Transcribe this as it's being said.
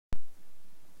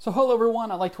So hello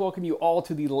everyone, I'd like to welcome you all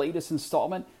to the latest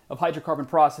installment of Hydrocarbon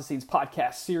Processing's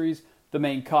podcast series, The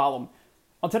Main Column.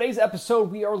 On today's episode,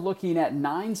 we are looking at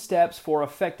 9 steps for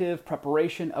effective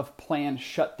preparation of planned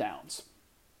shutdowns.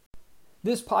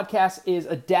 This podcast is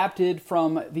adapted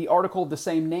from the article of the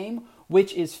same name,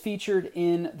 which is featured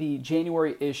in the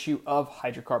January issue of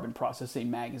Hydrocarbon Processing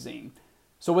magazine.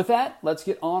 So with that, let's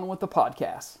get on with the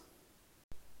podcast.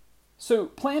 So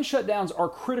planned shutdowns are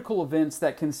critical events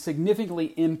that can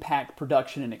significantly impact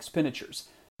production and expenditures.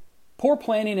 Poor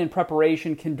planning and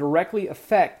preparation can directly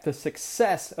affect the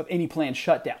success of any planned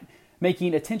shutdown,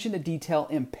 making attention to detail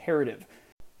imperative.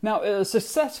 Now, a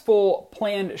successful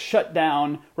planned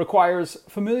shutdown requires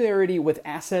familiarity with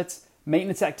assets,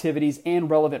 maintenance activities,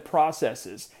 and relevant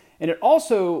processes. And it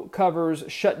also covers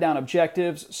shutdown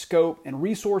objectives, scope, and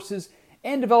resources,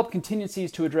 and develop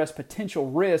contingencies to address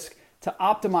potential risk to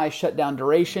optimize shutdown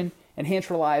duration,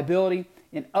 enhance reliability,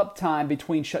 and uptime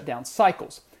between shutdown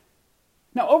cycles.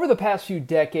 Now, over the past few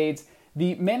decades,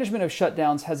 the management of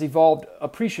shutdowns has evolved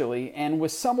appreciably, and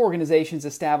with some organizations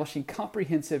establishing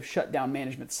comprehensive shutdown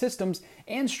management systems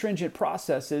and stringent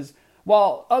processes,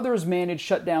 while others manage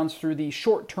shutdowns through the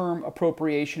short-term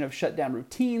appropriation of shutdown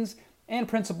routines and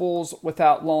principles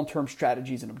without long-term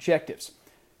strategies and objectives.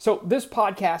 So this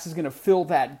podcast is going to fill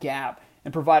that gap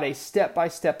and provide a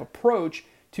step-by-step approach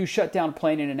to shutdown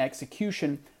planning and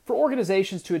execution for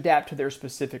organizations to adapt to their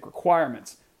specific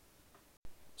requirements.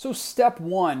 So step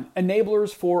 1,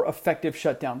 enablers for effective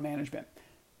shutdown management.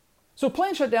 So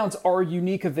planned shutdowns are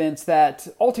unique events that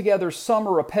altogether some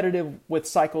are repetitive with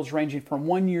cycles ranging from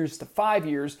 1 year to 5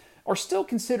 years, are still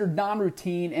considered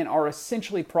non-routine and are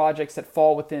essentially projects that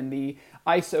fall within the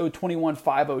ISO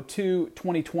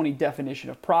 21502-2020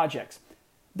 definition of projects.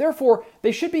 Therefore,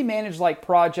 they should be managed like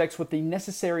projects with the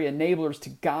necessary enablers to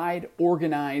guide,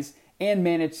 organize, and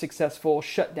manage successful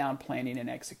shutdown planning and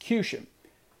execution.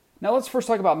 Now let's first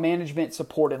talk about management,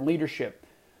 support, and leadership.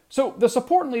 So the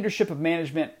support and leadership of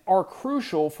management are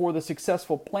crucial for the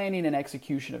successful planning and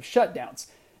execution of shutdowns.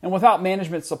 And without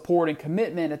management support and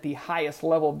commitment at the highest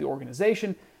level of the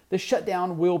organization, the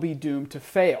shutdown will be doomed to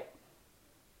fail.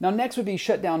 Now next would be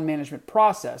shutdown management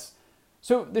process.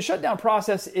 So the shutdown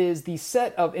process is the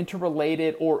set of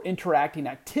interrelated or interacting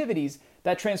activities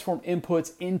that transform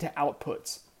inputs into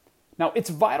outputs. Now, it's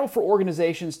vital for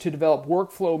organizations to develop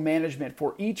workflow management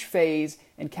for each phase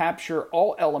and capture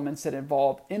all elements that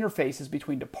involve interfaces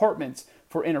between departments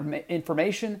for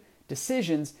information,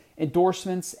 decisions,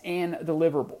 endorsements, and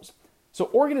deliverables.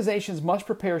 So organizations must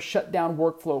prepare shutdown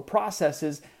workflow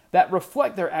processes that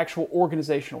reflect their actual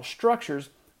organizational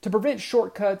structures to prevent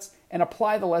shortcuts and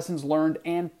apply the lessons learned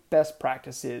and best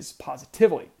practices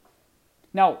positively.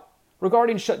 Now,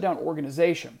 regarding shutdown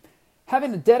organization,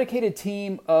 having a dedicated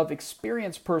team of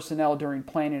experienced personnel during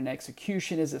planning and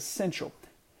execution is essential.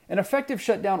 An effective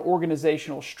shutdown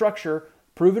organizational structure,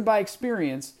 proven by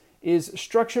experience, is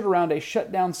structured around a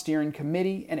shutdown steering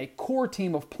committee and a core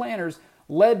team of planners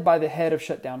led by the head of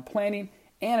shutdown planning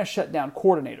and a shutdown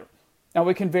coordinator. Now,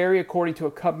 it can vary according to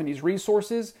a company's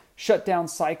resources, shutdown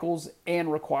cycles,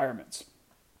 and requirements.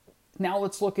 Now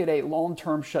let's look at a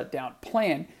long-term shutdown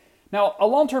plan. Now, a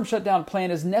long-term shutdown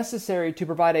plan is necessary to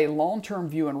provide a long-term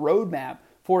view and roadmap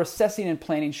for assessing and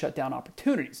planning shutdown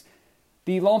opportunities.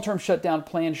 The long-term shutdown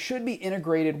plan should be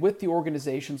integrated with the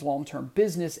organization's long-term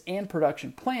business and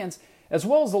production plans, as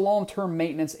well as the long-term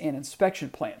maintenance and inspection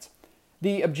plans.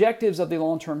 The objectives of the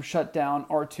long-term shutdown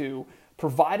are to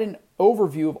provide an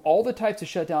overview of all the types of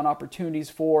shutdown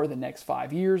opportunities for the next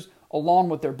 5 years, along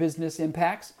with their business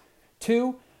impacts.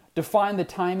 2, define the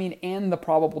timing and the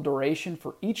probable duration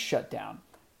for each shutdown.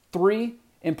 3,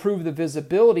 improve the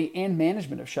visibility and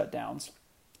management of shutdowns.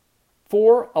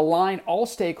 4, align all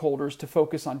stakeholders to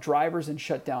focus on drivers and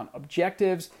shutdown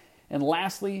objectives. And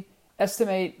lastly,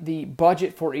 estimate the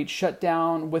budget for each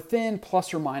shutdown within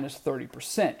plus or minus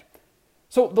 30%.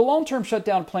 So the long-term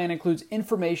shutdown plan includes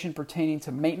information pertaining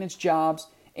to maintenance jobs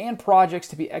and projects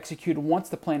to be executed once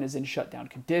the plant is in shutdown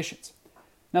conditions.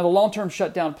 Now, the long-term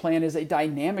shutdown plan is a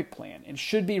dynamic plan and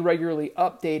should be regularly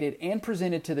updated and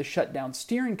presented to the shutdown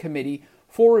steering committee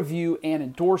for review and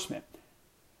endorsement.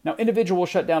 Now, individual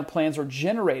shutdown plans are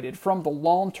generated from the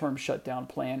long-term shutdown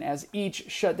plan as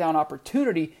each shutdown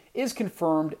opportunity is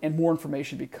confirmed and more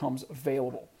information becomes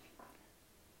available.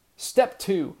 Step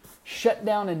 2,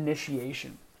 shutdown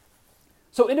initiation.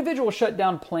 So individual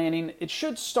shutdown planning, it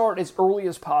should start as early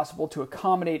as possible to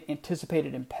accommodate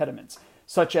anticipated impediments,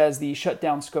 such as the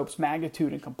shutdown scope's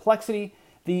magnitude and complexity,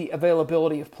 the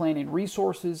availability of planning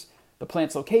resources, the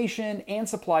plant's location, and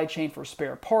supply chain for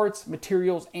spare parts,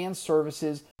 materials, and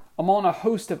services, among a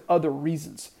host of other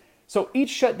reasons. So each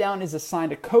shutdown is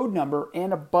assigned a code number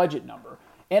and a budget number,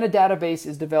 and a database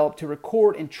is developed to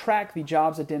record and track the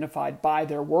jobs identified by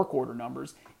their work order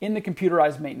numbers in the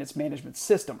computerized maintenance management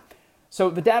system. So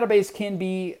the database can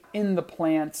be in the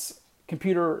plant's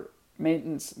computer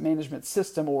maintenance management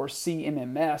system, or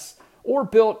CMMS, or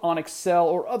built on Excel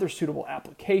or other suitable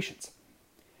applications.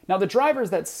 Now, the drivers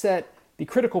that set the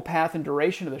critical path and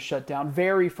duration of the shutdown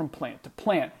vary from plant to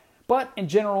plant, but in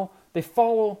general, they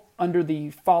fall under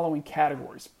the following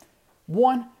categories.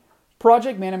 1.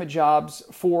 Project management jobs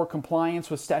for compliance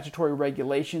with statutory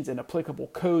regulations and applicable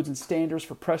codes and standards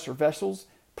for pressure vessels,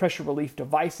 pressure relief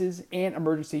devices, and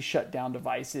emergency shutdown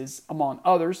devices, among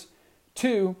others.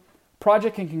 2.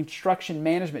 Project and construction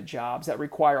management jobs that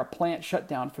require a plant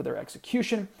shutdown for their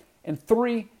execution. And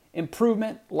 3.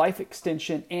 Improvement, life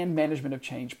extension, and management of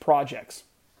change projects.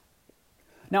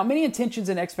 Now, many intentions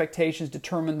and expectations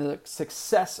determine the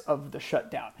success of the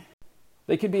shutdown.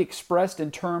 They can be expressed in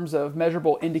terms of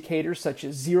measurable indicators such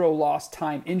as zero lost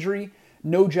time injury,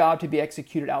 no job to be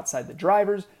executed outside the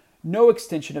drivers, no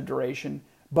extension of duration,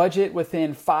 budget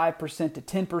within 5% to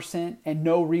 10%, and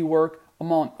no rework,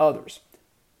 among others.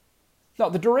 Now,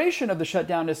 the duration of the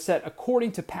shutdown is set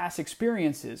according to past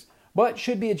experiences, but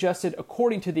should be adjusted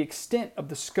according to the extent of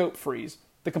the scope freeze,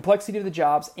 the complexity of the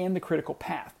jobs, and the critical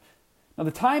path. Now,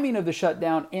 the timing of the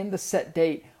shutdown and the set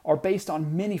date are based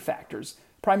on many factors,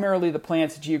 primarily the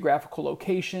plant's geographical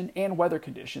location and weather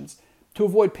conditions, to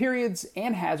avoid periods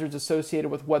and hazards associated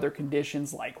with weather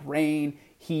conditions like rain,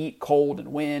 heat, cold,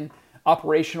 and wind,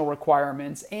 operational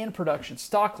requirements, and production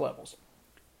stock levels.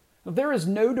 Now, there is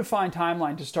no defined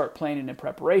timeline to start planning and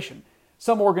preparation.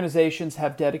 Some organizations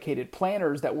have dedicated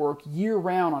planners that work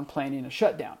year-round on planning a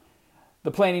shutdown. The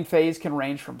planning phase can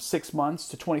range from 6 months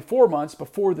to 24 months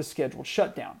before the scheduled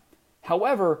shutdown.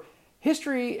 However,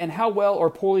 history and how well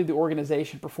or poorly the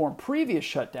organization performed previous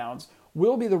shutdowns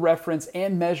will be the reference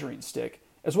and measuring stick,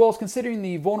 as well as considering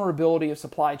the vulnerability of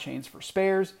supply chains for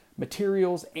spares,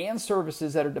 materials, and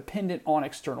services that are dependent on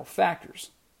external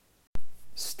factors.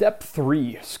 Step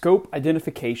 3, scope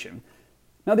identification.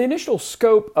 Now, the initial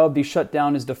scope of the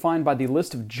shutdown is defined by the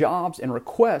list of jobs and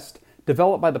requests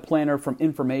developed by the planner from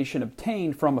information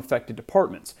obtained from affected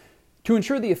departments. To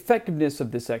ensure the effectiveness of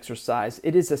this exercise,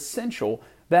 it is essential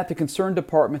that the concerned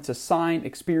departments assign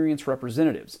experienced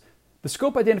representatives. The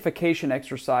scope identification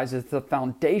exercise is the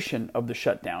foundation of the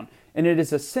shutdown, and it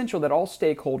is essential that all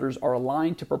stakeholders are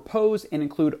aligned to propose and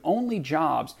include only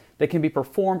jobs that can be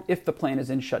performed if the plant is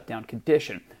in shutdown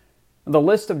condition. The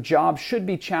list of jobs should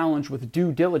be challenged with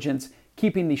due diligence,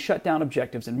 keeping the shutdown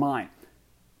objectives in mind.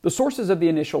 The sources of the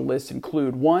initial list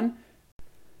include 1.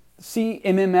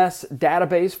 CMMS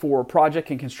database for project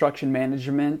and construction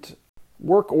management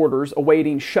work orders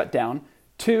awaiting shutdown.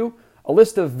 2. A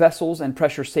list of vessels and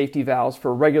pressure safety valves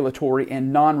for regulatory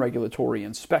and non-regulatory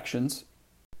inspections.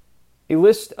 A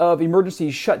list of emergency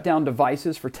shutdown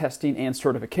devices for testing and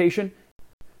certification.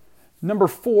 Number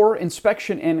 4,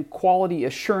 inspection and quality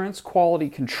assurance, quality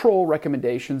control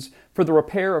recommendations for the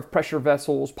repair of pressure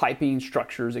vessels, piping,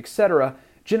 structures, etc.,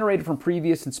 generated from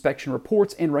previous inspection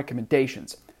reports and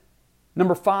recommendations.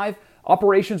 Number 5,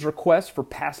 operations requests for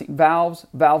passing valves,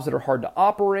 valves that are hard to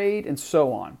operate, and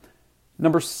so on.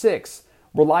 Number 6,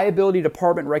 reliability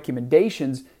department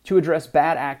recommendations to address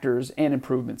bad actors and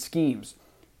improvement schemes.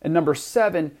 And number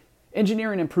 7,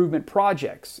 engineering improvement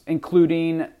projects,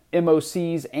 including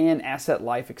MOCs and asset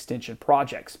life extension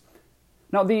projects.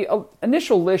 Now, the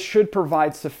initial list should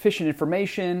provide sufficient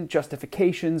information,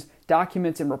 justifications,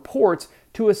 documents, and reports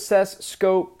to assess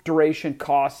scope, duration,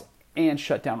 costs, and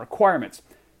shutdown requirements.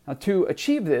 Now, to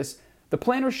achieve this, the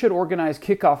planner should organize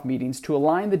kickoff meetings to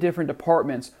align the different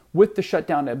departments with the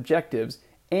shutdown objectives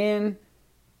and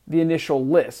the initial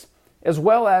list, as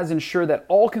well as ensure that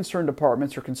all concerned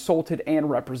departments are consulted and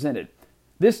represented.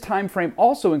 This time frame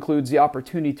also includes the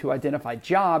opportunity to identify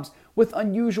jobs with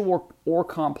unusual or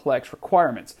complex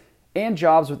requirements, and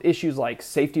jobs with issues like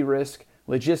safety risk,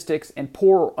 logistics, and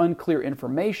poor or unclear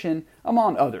information,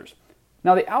 among others.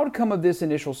 Now, the outcome of this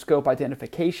initial scope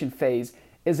identification phase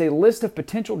is a list of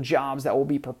potential jobs that will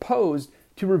be proposed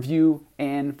to review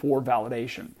and for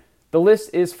validation. The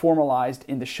list is formalized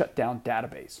in the shutdown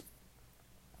database.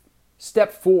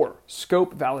 Step 4,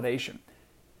 scope validation.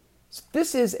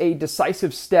 This is a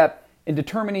decisive step in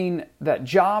determining that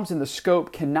jobs in the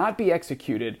scope cannot be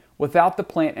executed without the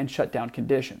plant and shutdown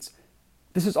conditions.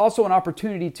 This is also an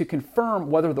opportunity to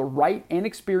confirm whether the right and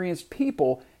experienced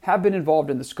people have been involved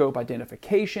in the scope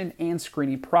identification and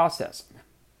screening process.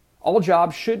 All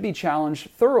jobs should be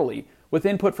challenged thoroughly with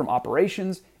input from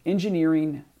operations,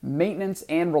 engineering, maintenance,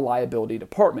 and reliability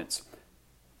departments.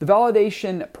 The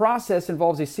validation process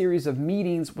involves a series of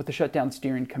meetings with the shutdown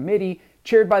steering committee,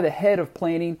 chaired by the head of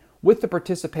planning with the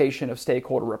participation of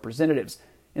stakeholder representatives.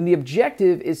 And the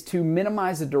objective is to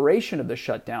minimize the duration of the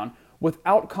shutdown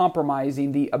without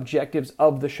compromising the objectives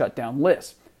of the shutdown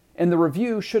list. And the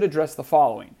review should address the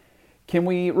following. Can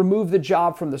we remove the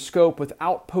job from the scope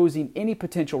without posing any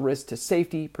potential risk to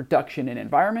safety, production, and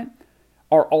environment?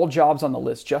 Are all jobs on the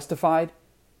list justified?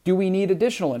 Do we need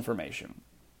additional information?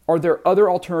 Are there other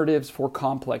alternatives for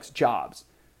complex jobs?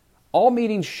 All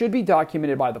meetings should be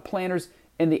documented by the planners,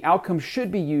 and the outcome should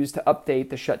be used to update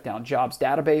the shutdown jobs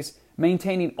database,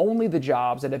 maintaining only the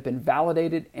jobs that have been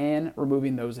validated and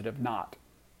removing those that have not.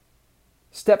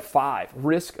 Step 5,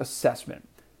 risk assessment.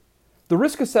 The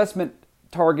risk assessment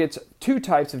targets two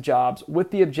types of jobs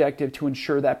with the objective to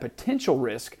ensure that potential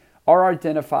risks are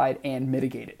identified and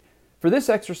mitigated. For this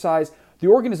exercise, the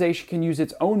organization can use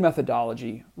its own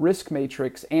methodology, risk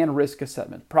matrix, and risk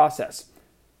assessment process.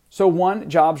 So 1,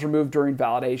 jobs removed during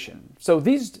validation. So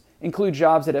these include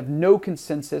jobs that have no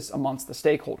consensus amongst the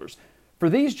stakeholders. For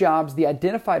these jobs, the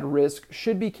identified risk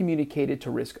should be communicated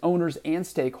to risk owners and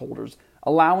stakeholders,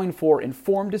 allowing for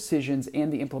informed decisions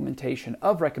and the implementation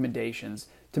of recommendations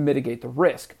to mitigate the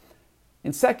risk.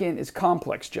 And second is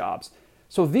complex jobs.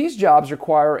 So these jobs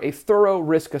require a thorough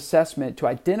risk assessment to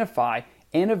identify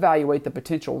and evaluate the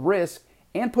potential risk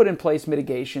and put in place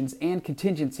mitigations and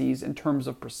contingencies in terms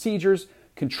of procedures,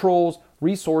 controls,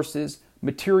 resources,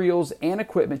 materials, and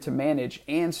equipment to manage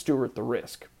and steward the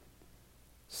risk.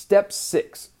 Step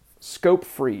 6, scope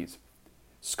freeze.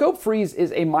 Scope freeze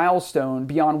is a milestone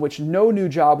beyond which no new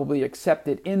job will be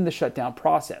accepted in the shutdown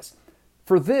process.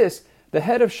 For this, the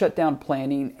head of shutdown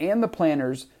planning and the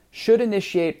planners should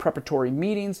initiate preparatory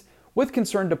meetings with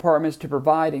concerned departments to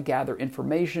provide and gather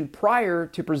information prior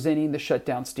to presenting the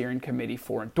shutdown steering committee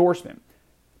for endorsement.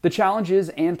 The challenges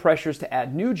and pressures to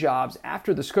add new jobs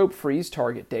after the scope freeze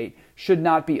target date should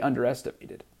not be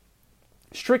underestimated.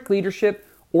 Strict leadership,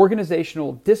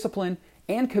 organizational discipline,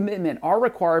 and commitment are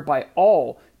required by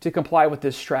all to comply with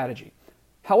this strategy.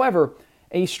 However,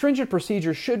 a stringent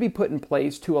procedure should be put in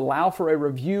place to allow for a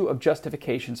review of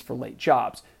justifications for late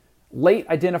jobs. Late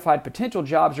identified potential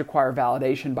jobs require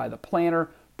validation by the planner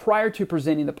prior to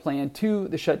presenting the plan to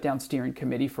the shutdown steering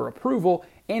committee for approval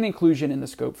and inclusion in the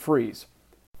scope freeze.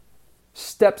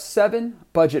 Step 7,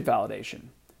 budget validation.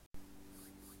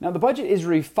 Now, the budget is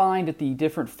refined at the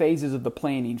different phases of the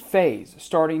planning phase,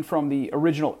 starting from the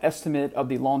original estimate of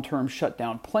the long-term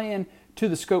shutdown plan to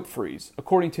the scope freeze,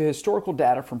 according to historical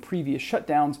data from previous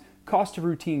shutdowns, cost of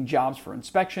routine jobs for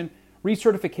inspection,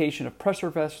 recertification of pressure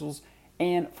vessels,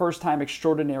 and first-time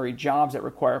extraordinary jobs that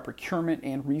require procurement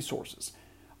and resources.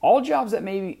 All jobs that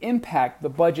may impact the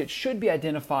budget should be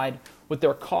identified with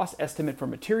their cost estimate for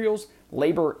materials,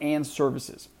 labor, and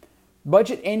services.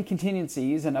 Budget and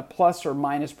contingencies and a plus or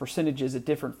minus percentages at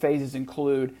different phases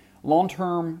include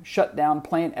long-term shutdown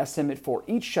plan estimate for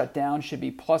each shutdown should be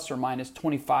plus or minus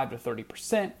 25 to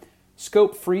 30%.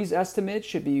 Scope freeze estimate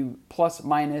should be plus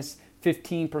minus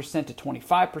 15% to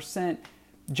 25%.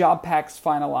 Job packs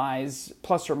finalize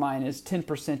plus or minus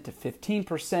 10% to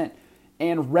 15%.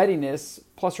 And readiness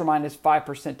plus or minus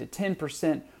 5% to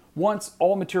 10% once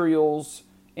all materials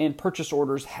and purchase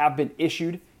orders have been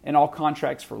issued and all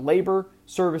contracts for labor,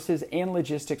 services, and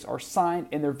logistics are signed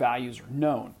and their values are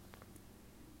known.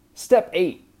 Step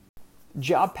 8,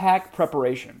 job pack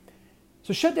preparation.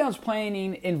 So shutdowns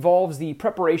planning involves the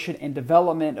preparation and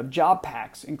development of job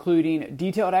packs, including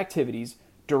detailed activities,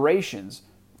 durations,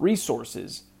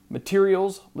 resources,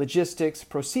 materials, logistics,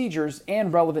 procedures,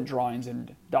 and relevant drawings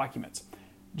and documents.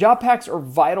 Job packs are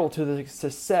vital to the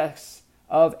success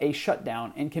of a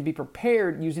shutdown and can be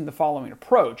prepared using the following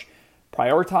approach: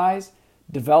 prioritize,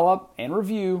 develop, and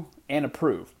review, and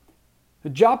approve.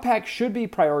 The job pack should be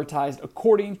prioritized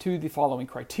according to the following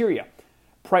criteria.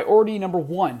 Priority number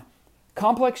 1,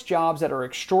 complex jobs that are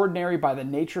extraordinary by the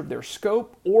nature of their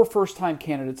scope or first-time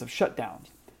candidates of shutdowns.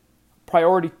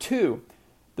 Priority 2,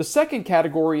 the second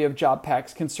category of job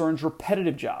packs concerns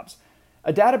repetitive jobs.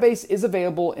 A database is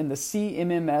available in the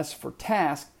CMMS for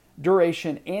task,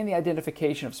 duration, and the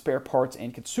identification of spare parts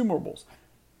and consumables.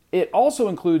 It also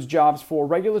includes jobs for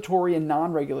regulatory and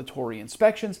non-regulatory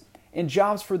inspections and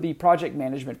jobs for the project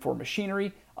management for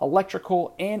machinery,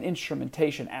 electrical, and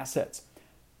instrumentation assets.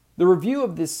 The review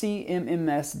of the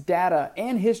CMMS data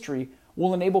and history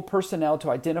will enable personnel to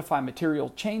identify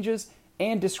material changes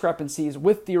and discrepancies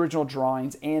with the original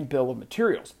drawings and bill of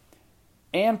materials.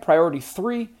 And priority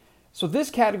 3, so this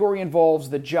category involves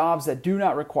the jobs that do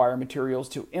not require materials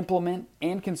to implement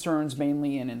and concerns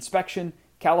mainly in inspection,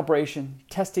 calibration,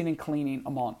 testing, and cleaning,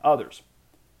 among others.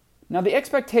 Now, the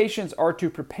expectations are to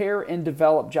prepare and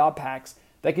develop job packs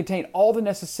that contain all the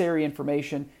necessary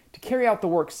information to carry out the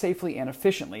work safely and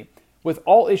efficiently, with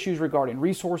all issues regarding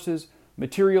resources,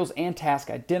 materials, and tasks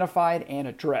identified and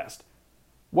addressed.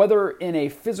 Whether in a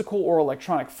physical or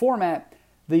electronic format,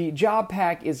 the job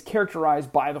pack is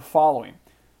characterized by the following.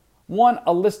 1.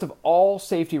 A list of all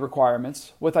safety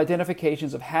requirements with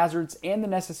identifications of hazards and the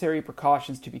necessary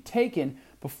precautions to be taken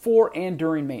before and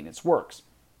during maintenance works.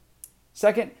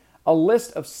 2. A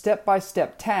list of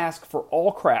step-by-step tasks for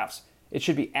all crafts. It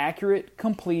should be accurate,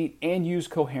 complete, and use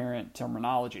coherent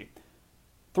terminology.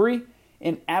 3.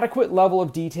 An adequate level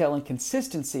of detail and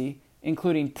consistency,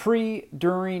 including pre,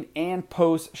 during, and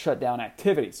post-shutdown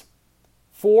activities.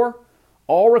 4.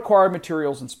 All required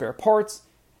materials and spare parts.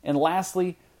 And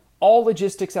lastly, all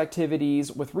logistics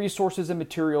activities with resources and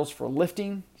materials for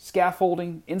lifting,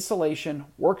 scaffolding, installation,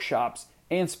 workshops,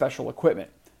 and special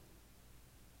equipment.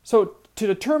 So, to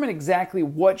determine exactly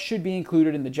what should be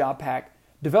included in the job pack,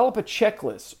 develop a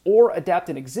checklist or adapt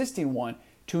an existing one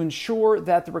to ensure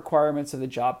that the requirements of the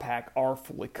job pack are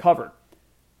fully covered.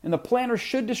 And the planner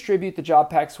should distribute the job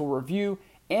packs for review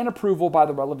and approval by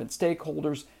the relevant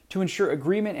stakeholders to ensure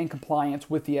agreement and compliance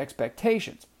with the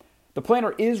expectations. The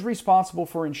planner is responsible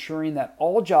for ensuring that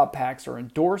all job packs are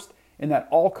endorsed and that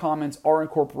all comments are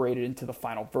incorporated into the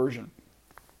final version.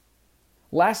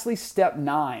 Lastly, step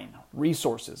 9,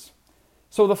 resources.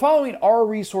 So the following are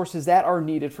resources that are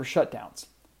needed for shutdowns.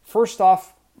 First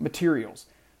off, materials.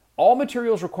 All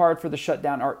materials required for the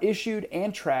shutdown are issued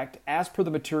and tracked as per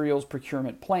the materials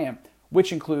procurement plan,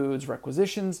 which includes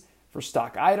requisitions for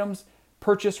stock items,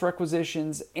 purchase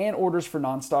requisitions, and orders for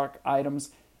non-stock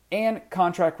items, and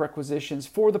contract requisitions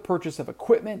for the purchase of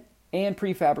equipment and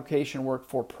prefabrication work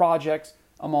for projects,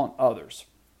 among others.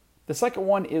 The second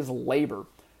one is labor.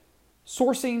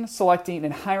 Sourcing, selecting,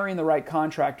 and hiring the right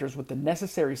contractors with the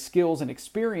necessary skills and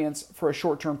experience for a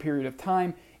short-term period of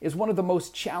time is one of the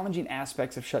most challenging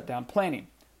aspects of shutdown planning.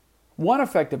 One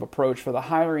effective approach for the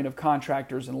hiring of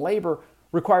contractors and labor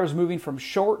requires moving from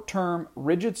short-term,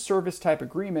 rigid service type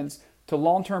agreements to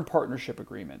long-term partnership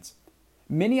agreements.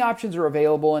 Many options are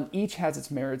available and each has its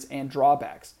merits and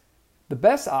drawbacks. The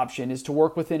best option is to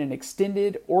work within an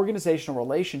extended organizational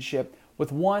relationship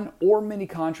with one or many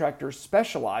contractors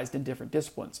specialized in different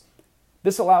disciplines.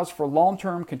 This allows for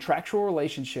long-term contractual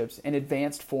relationships and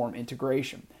advanced form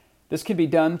integration. This can be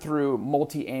done through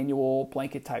multi-annual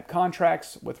blanket-type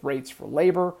contracts with rates for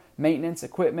labor, maintenance,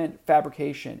 equipment,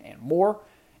 fabrication, and more,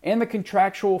 and the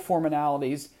contractual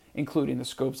formalities, including the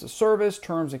scopes of service,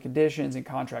 terms and conditions, and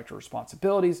contractor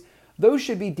responsibilities. Those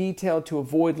should be detailed to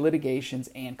avoid litigations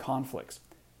and conflicts.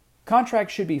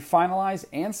 Contracts should be finalized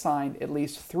and signed at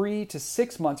least 3 to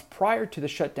 6 months prior to the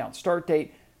shutdown start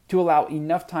date to allow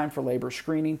enough time for labor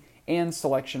screening and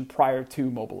selection prior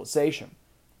to mobilization.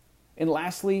 And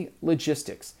lastly,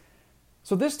 logistics.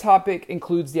 So this topic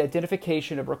includes the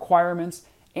identification of requirements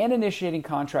and initiating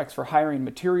contracts for hiring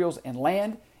materials and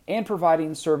land and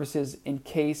providing services in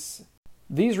case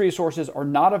these resources are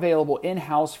not available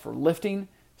in-house for lifting,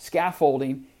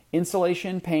 scaffolding,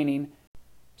 insulation, painting,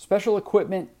 special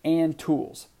equipment, and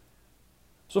tools.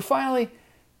 So finally,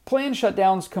 planned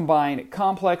shutdowns combine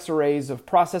complex arrays of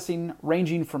processing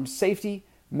ranging from safety,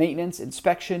 maintenance,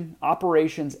 inspection,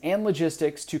 operations, and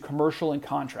logistics to commercial and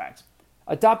contracts.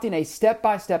 Adopting a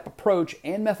step-by-step approach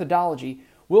and methodology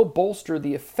will bolster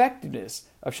the effectiveness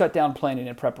of shutdown planning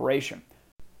and preparation.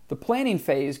 The planning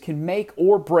phase can make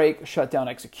or break shutdown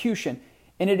execution,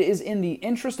 and it is in the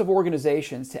interest of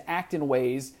organizations to act in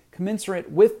ways commensurate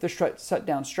with the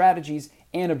shutdown strategies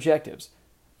and objectives.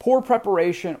 Poor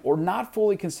preparation or not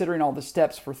fully considering all the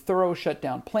steps for thorough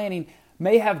shutdown planning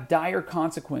may have dire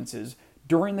consequences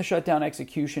during the shutdown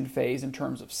execution phase in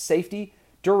terms of safety,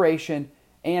 duration,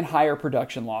 and higher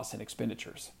production loss and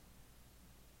expenditures.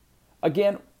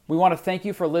 Again, we want to thank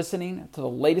you for listening to the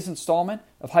latest installment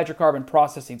of Hydrocarbon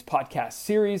Processing's podcast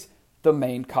series, The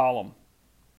Main Column.